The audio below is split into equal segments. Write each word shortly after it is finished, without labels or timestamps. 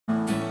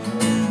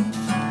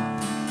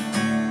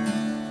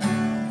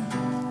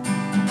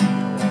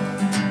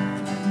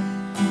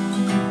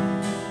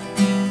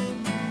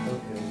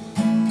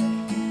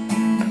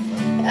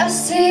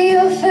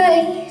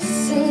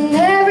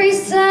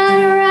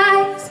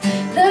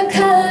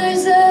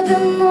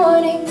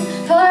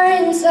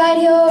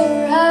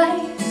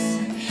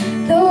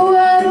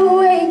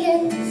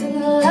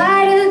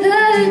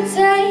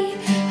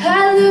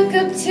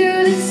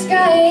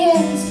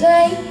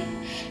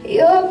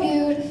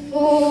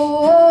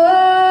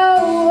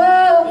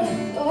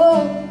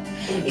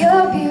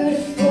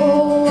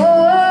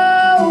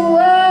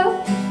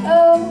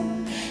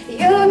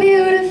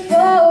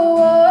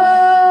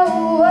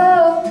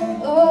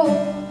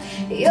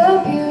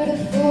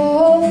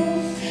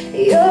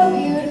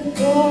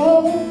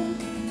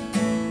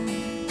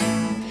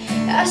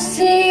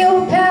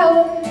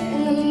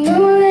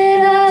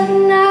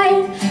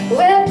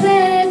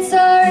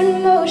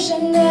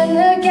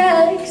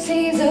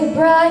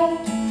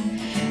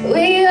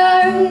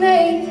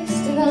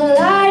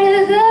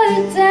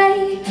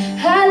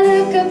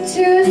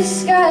to the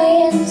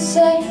sky and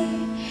say,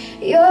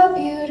 you're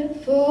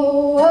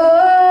beautiful,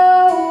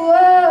 oh,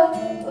 oh,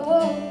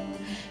 oh.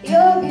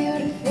 You're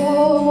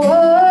beautiful,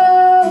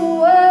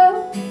 oh,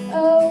 oh,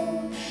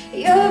 oh.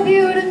 You're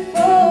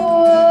beautiful,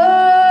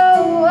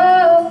 oh,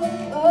 oh,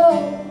 oh.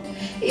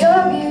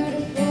 You're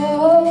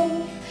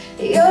beautiful,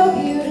 you're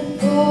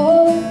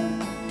beautiful.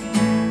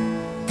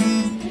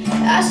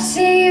 I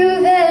see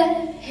you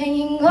there,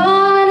 hanging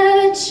on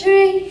a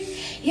tree.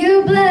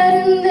 You bled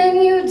and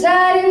then you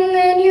died and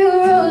then you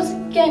rose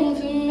again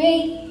for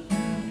me.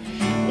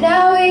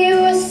 Now you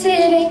are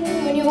sitting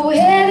on your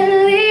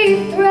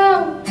heavenly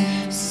throne.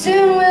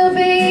 Soon we'll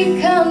be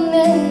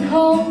coming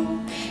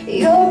home.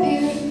 You're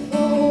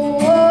beautiful,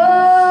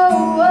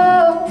 oh,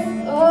 oh,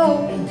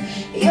 oh.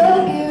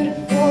 You're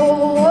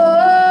beautiful,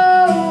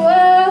 oh,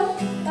 oh,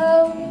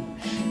 oh.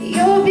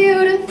 You're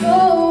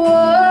beautiful,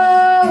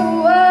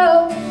 oh,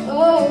 oh,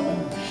 oh.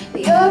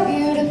 You're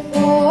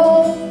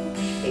beautiful,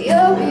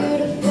 you're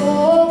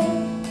beautiful.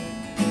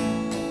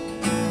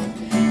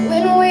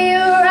 When we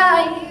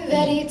arrive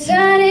at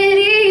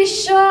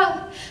eternity's shore,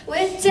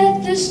 where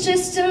death is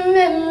just a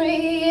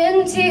memory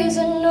and tears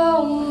are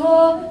no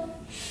more,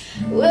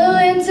 we'll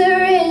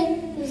enter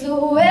in as the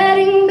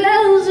wedding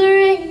bells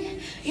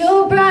ring.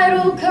 Your bride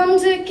will come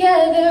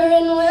together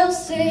and we'll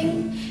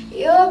sing,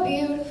 you're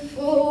beautiful.